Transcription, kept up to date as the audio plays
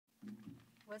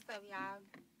What's up, y'all?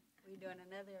 We doing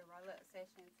another roll-up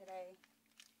session today.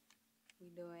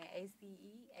 We doing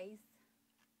ACE,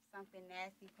 something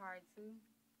nasty part 2.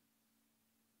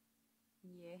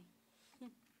 Yeah.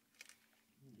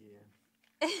 Yeah.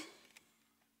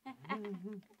 I know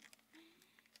what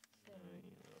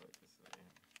to say.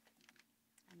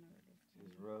 I know what it's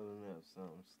Just rolling up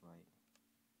something slight.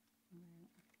 Right.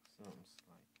 Something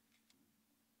slight.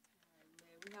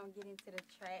 Alright, we're gonna get into the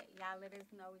track. Y'all let us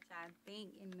know what y'all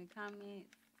think in the comments.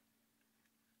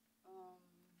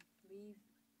 Leave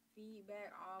feedback.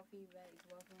 All feedback is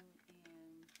welcome,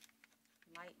 and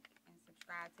like and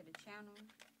subscribe to the channel.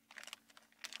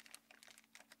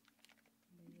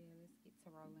 But yeah, let's get to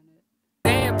rolling it.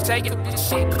 Damn, taking this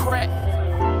shit crack.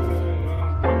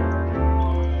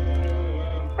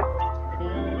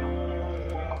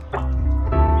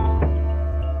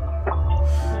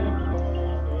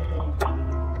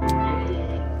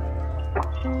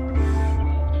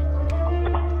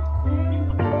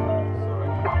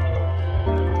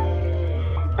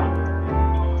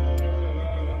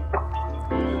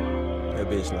 That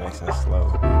bitch nice and slow.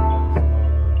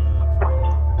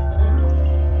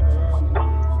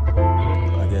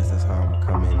 I guess that's how I'm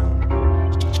coming on.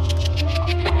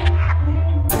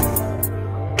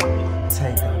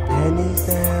 Take the panties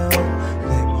down,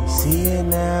 let me see it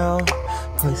now.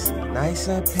 Pussy nice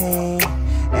and pink,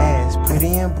 ass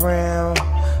pretty and brown.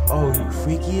 Oh, you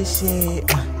freaky as shit.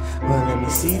 Well, let me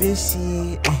see this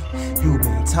shit. You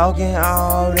been talking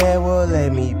all that, well,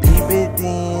 let me peep it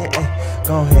then.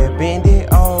 Go ahead, bend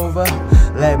it over,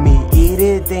 let me eat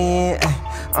it then.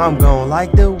 I'm gon'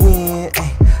 like the wind.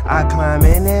 I climb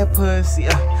in that pussy,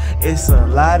 it's a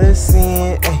lot of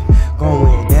sin.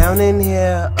 Going down in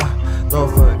here,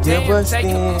 Lord forgive us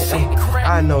then.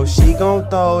 I know she gon'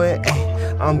 throw it,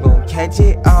 I'm gon' catch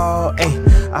it all.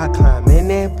 I climb in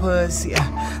that pussy,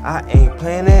 I ain't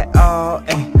playing at all.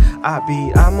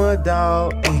 I'm a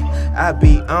dog,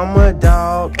 I'm a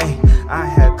dog. I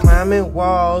had climbing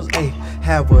walls,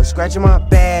 have a scratch in my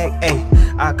back.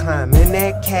 I climb in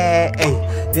that cat,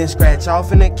 then scratch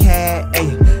off in the cat,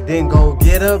 then go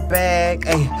get a bag.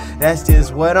 That's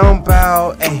just what I'm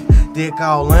about. Dick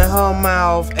all in her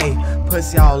mouth,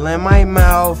 pussy all in my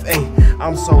mouth.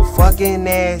 I'm so fucking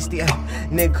nasty,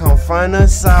 nigga come from the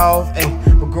south,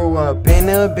 but grew up in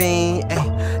a bean.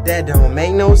 That don't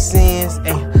make no sense.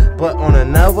 But on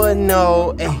another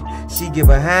note, she get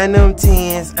behind them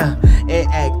tens and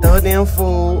act a damn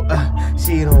fool.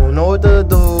 She don't know what to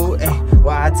do. Well,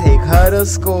 I take her to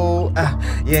school.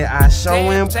 Yeah, I show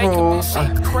improve.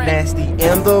 Nasty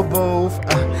in the booth.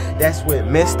 That's with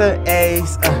Mr.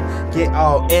 Ace. Get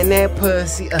all in that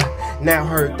pussy. Now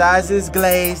her thighs is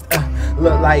glazed.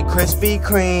 Look like Krispy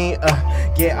Kreme.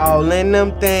 Get all in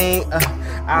them things.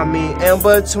 I mean in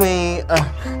between.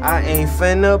 I ain't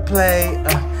finna play.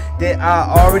 Did I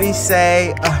already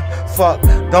say, fuck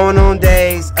going on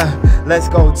days, let's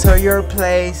go to your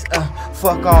place,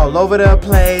 fuck all over the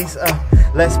place,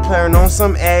 let's play on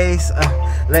some ace,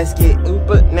 let's get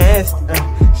uber nasty,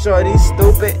 shorty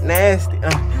stupid nasty,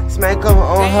 smack her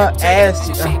on her ass,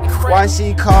 why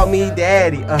she call me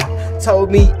daddy,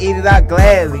 told me eat it out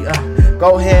gladly,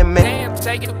 go ahead and make Damn,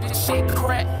 taking this shit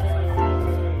crack.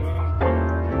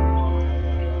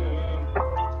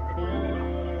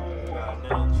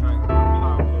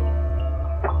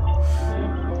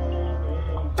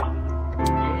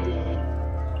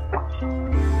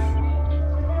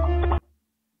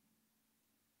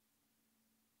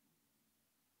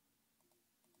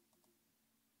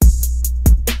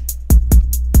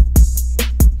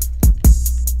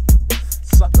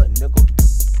 Sucker nigga,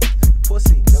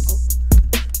 pussy nigga,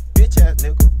 bitch ass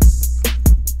nigga.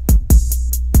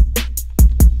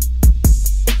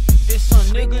 There's some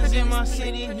niggas in my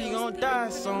city, he gon' die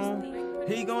soon.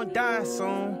 He gon' die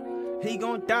soon. He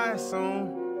gon' die soon.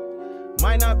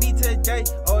 Might not be today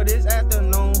or this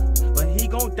afternoon, but he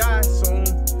gon' die soon.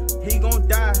 He gon'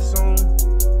 die soon.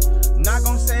 Not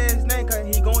gon' say his name cause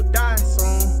he gon' die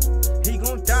soon. He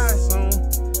gon' die soon.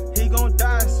 He gon'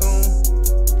 die soon.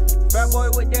 Fat boy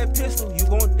with that pistol, you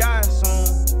gon' die soon.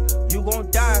 You gon'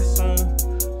 die soon.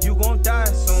 You gon' die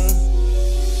soon.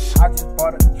 I just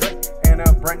bought a Drake and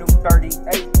a brand new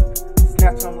 38.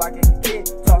 Snatch him like a kid,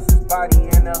 toss his body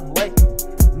in a lake.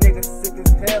 Nigga sick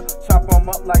as hell, chop him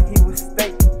up like he was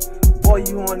steak. Boy,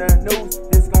 you on the news,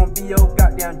 this gon' be your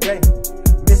goddamn day.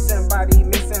 Missing body,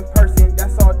 missing person,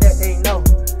 that's all that they know.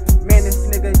 Man, this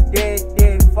nigga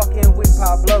dead, fucking with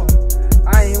Pablo.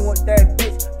 I ain't with that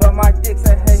bitch, but my dick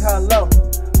said hey hello.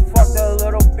 Fuck the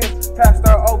little bitch, passed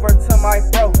her over to my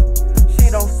bro. She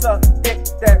don't suck dick,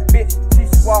 that bitch, she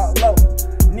swallow.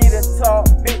 Need a tall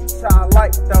bitch, I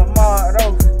like the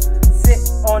models.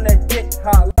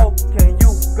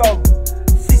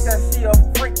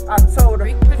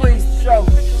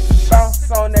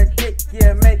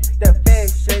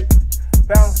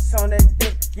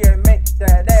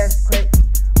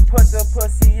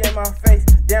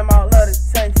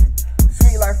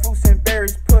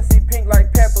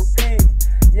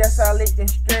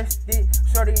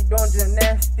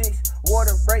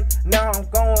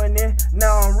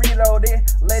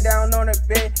 the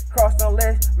bed, cross them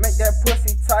legs, make that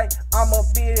pussy tight. I'ma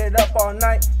beat it up all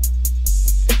night.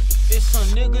 It's some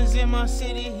niggas in my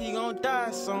city, he gon'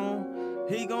 die soon.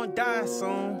 He gon' die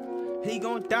soon. He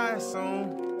gon' die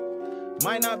soon.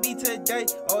 Might not be today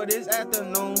or this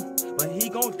afternoon, but he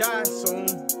gon' die soon.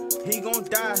 He gon'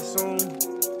 die soon.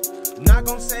 Not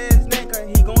gon' say his name cause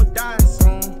he gon' die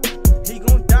soon. He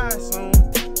gon' die soon.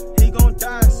 He gon'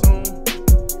 die soon.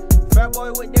 Fat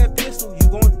boy with that pistol, you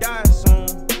gon' die soon.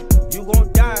 You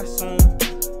gon' die soon.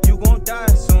 You gon' die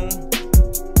soon.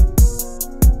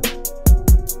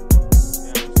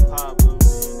 That was Pablo,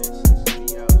 man. That shit should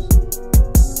be out soon.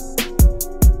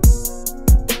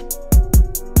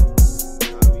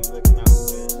 I'll be looking out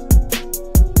for that.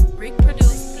 Rick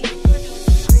produced, Rick produced,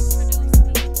 Rick produced, Rick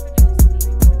produced.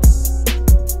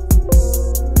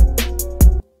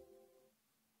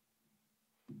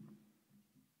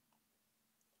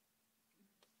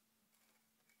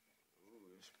 Ooh,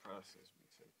 this process be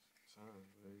taking some time.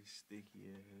 Very sticky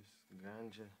ass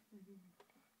ganja.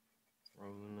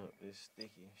 Rolling up this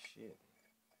sticky shit.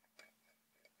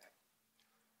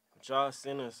 But y'all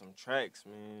send us some tracks,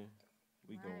 man.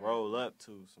 We can roll up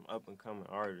to some up and coming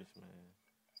artists, man.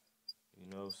 You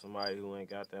know, somebody who ain't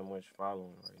got that much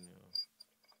following right now.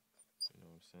 You know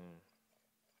what I'm saying?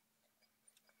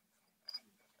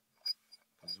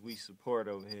 Cause we support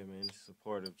over here, man. It's a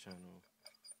supportive channel.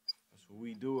 That's what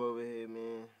we do over here,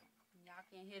 man. Y'all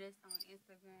can hit us on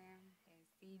Instagram at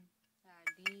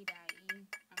c.d.e_hotbox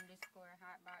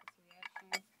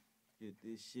reactions. Get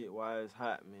this shit while it's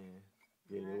hot, man.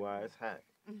 Get it while it's hot.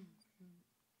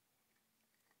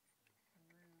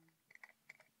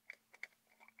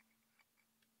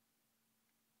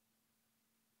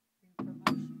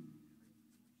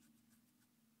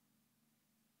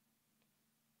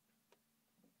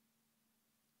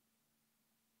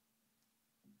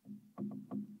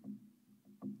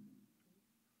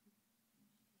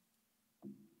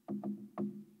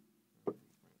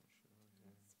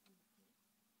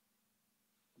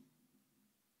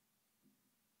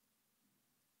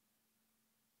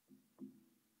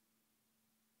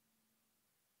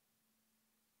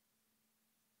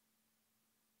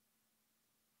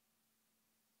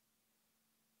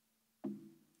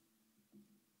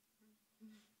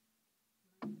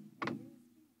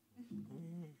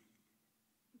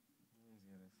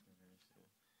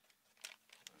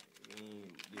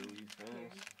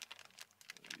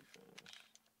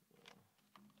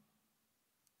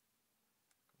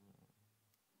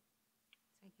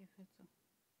 Take your photo.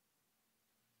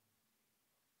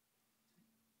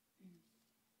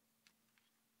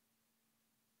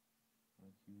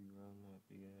 Like you be rolling up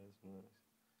big ass blunts.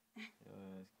 Your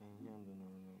ass can't handle no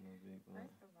big blunt.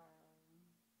 First of all,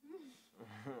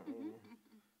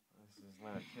 This is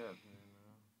not cap here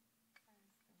now.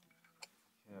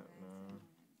 Cap now.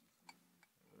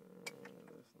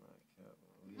 That's not cap.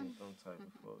 We ain't them type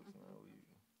of folks now.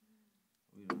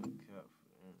 We don't cap for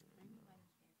the internet now.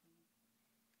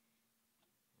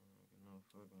 I don't get no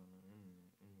fuck on the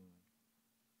internet anyway.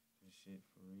 This shit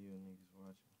for real niggas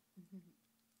watching.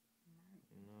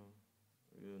 You know,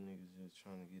 real niggas just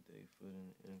trying to get their foot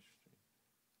in the industry.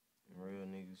 And real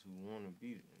niggas who want to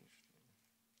be the industry.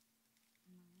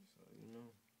 So, you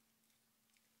know,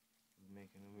 we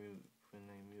making the music, putting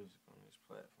their music on this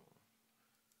platform.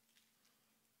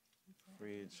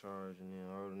 Free of charge, and then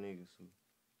all the niggas who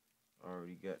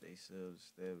already got themselves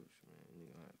established, man, they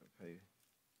gonna have to pay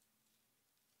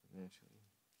eventually.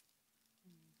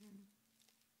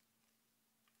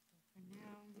 for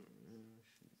now,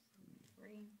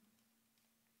 free.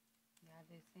 Y'all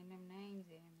just send them names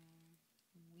in, man.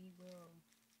 We will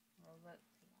roll up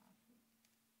to y'all.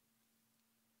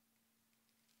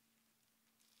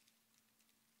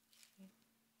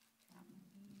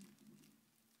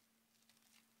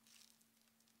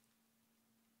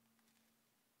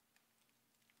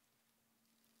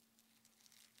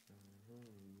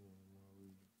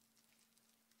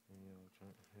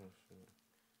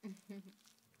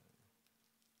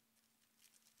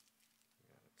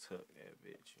 Tuck that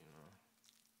bitch, you know.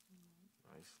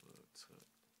 Nice little tuck.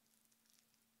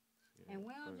 And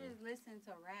we don't just listen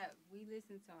to rap. We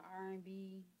listen to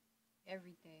R&B,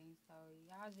 everything. So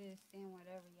y'all just send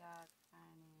whatever y'all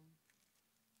find in.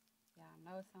 Y'all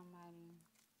know somebody.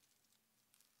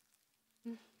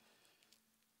 You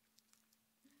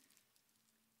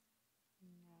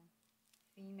know,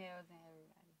 females and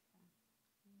everybody. So,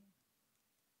 yeah.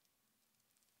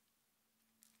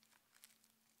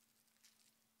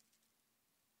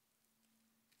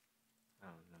 I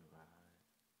don't know about that.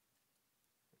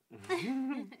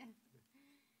 Ain't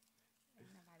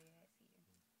nobody ask you.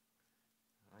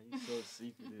 How you You so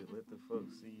secretive. Let the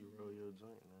folks see you roll your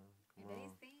joint now. Come They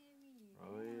on. seeing me.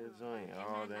 Roll your joint. Am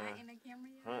All I not that in the camera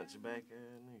yet? hunchback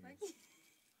ass nigga.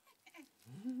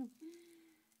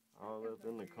 All up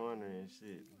in the corner and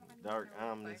shit. Dark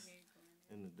ominous.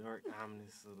 In the dark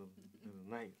ominous of the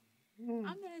night. I'm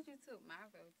mad you took my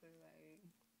photo.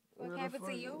 Like, what happened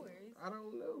to yours? I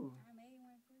don't know. I made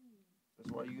one for you.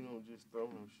 That's why you don't just throw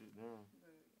no shit down.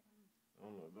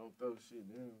 Don't throw shit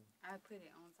down. I put it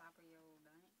on top of your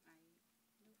dunk.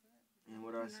 And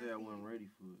what I said, I wasn't ready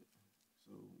for it.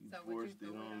 So you forced it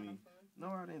on me.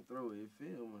 No, I didn't throw it. It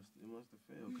fell. It must have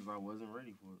failed because I wasn't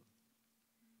ready for it.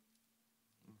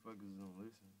 Motherfuckers don't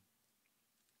listen.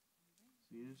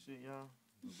 See this shit, y'all?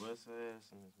 The bust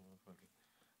ass in this motherfucker.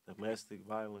 Domestic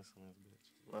violence in this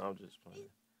bitch. No, I'm just playing.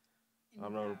 I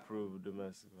don't approve of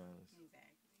domestic violence.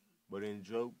 Exactly. But in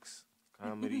jokes,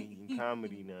 comedy, in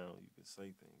comedy now, you can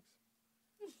say things.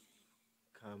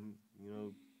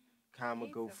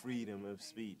 Comical freedom of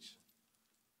speech.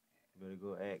 You better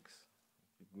go ask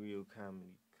real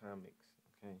comics,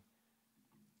 okay?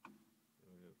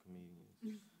 Real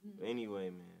comedians. But anyway,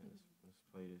 man, let's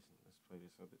play this. Let's play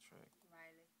this other track.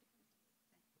 Right,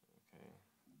 Okay.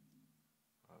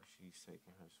 Oh, she's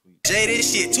taking her sweet. Jay,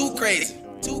 this shit too crazy.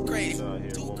 Too crazy.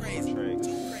 Too crazy. Too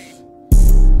crazy.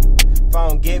 If I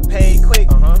don't get paid quick,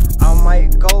 I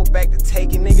might go back to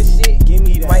taking nigga shit. Give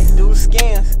me that. Might do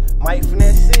scams, might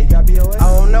finesse it. I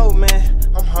don't know, man.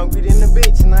 I'm hungry than the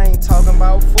bitch, and I ain't talking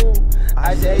about food.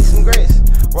 I just ate some grits,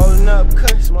 rolling up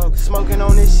kush, smoking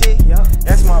on this shit.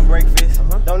 That's my breakfast.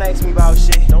 Don't ask me about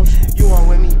shit. You want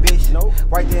with me, bitch?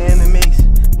 Right there in the mix.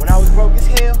 When I was broke as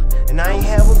hell, and I ain't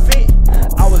have a fit,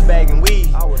 I was bagging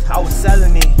weed. I was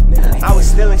selling it. I was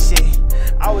stealing shit.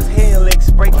 I was hitting licks,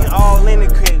 breaking all in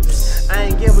the cribs. I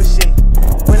ain't give a shit.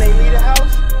 When they leave the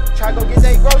house, try go get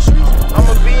their groceries,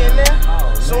 I'ma be in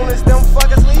there. Soon as them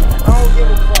fuckers leave, I don't give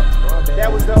a fuck.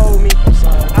 That was the old me.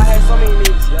 I had so many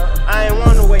needs. I ain't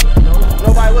want to wait.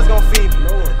 Nobody was gonna feed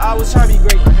me. I was trying to be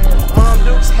great. Mom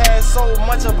Dukes had so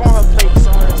much up on her plate,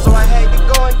 so I had to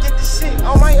go and get the shit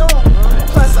on my own.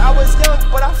 Plus I was young,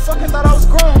 but I fucking thought I was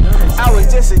grown. I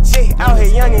was just a chick out here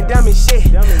young and dumb as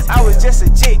shit. I was just a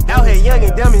chick out here young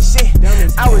and dumb as shit.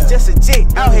 I was just a chick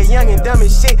out here young and dumb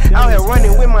as shit. Out here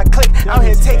running with my clique, out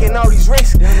here taking all these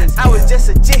risks. I was just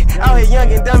a chick out here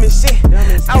young and dumb as shit.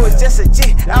 I was just a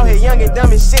chick out here young and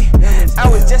dumb as shit. I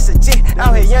was just a chick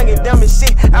out here young and dumb as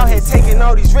shit. Out here taking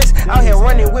all these risks, out here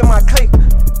running with my clique.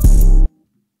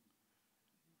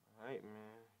 Alright,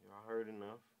 man. Y'all heard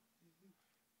enough.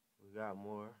 We got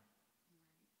more.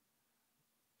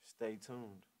 Stay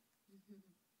tuned.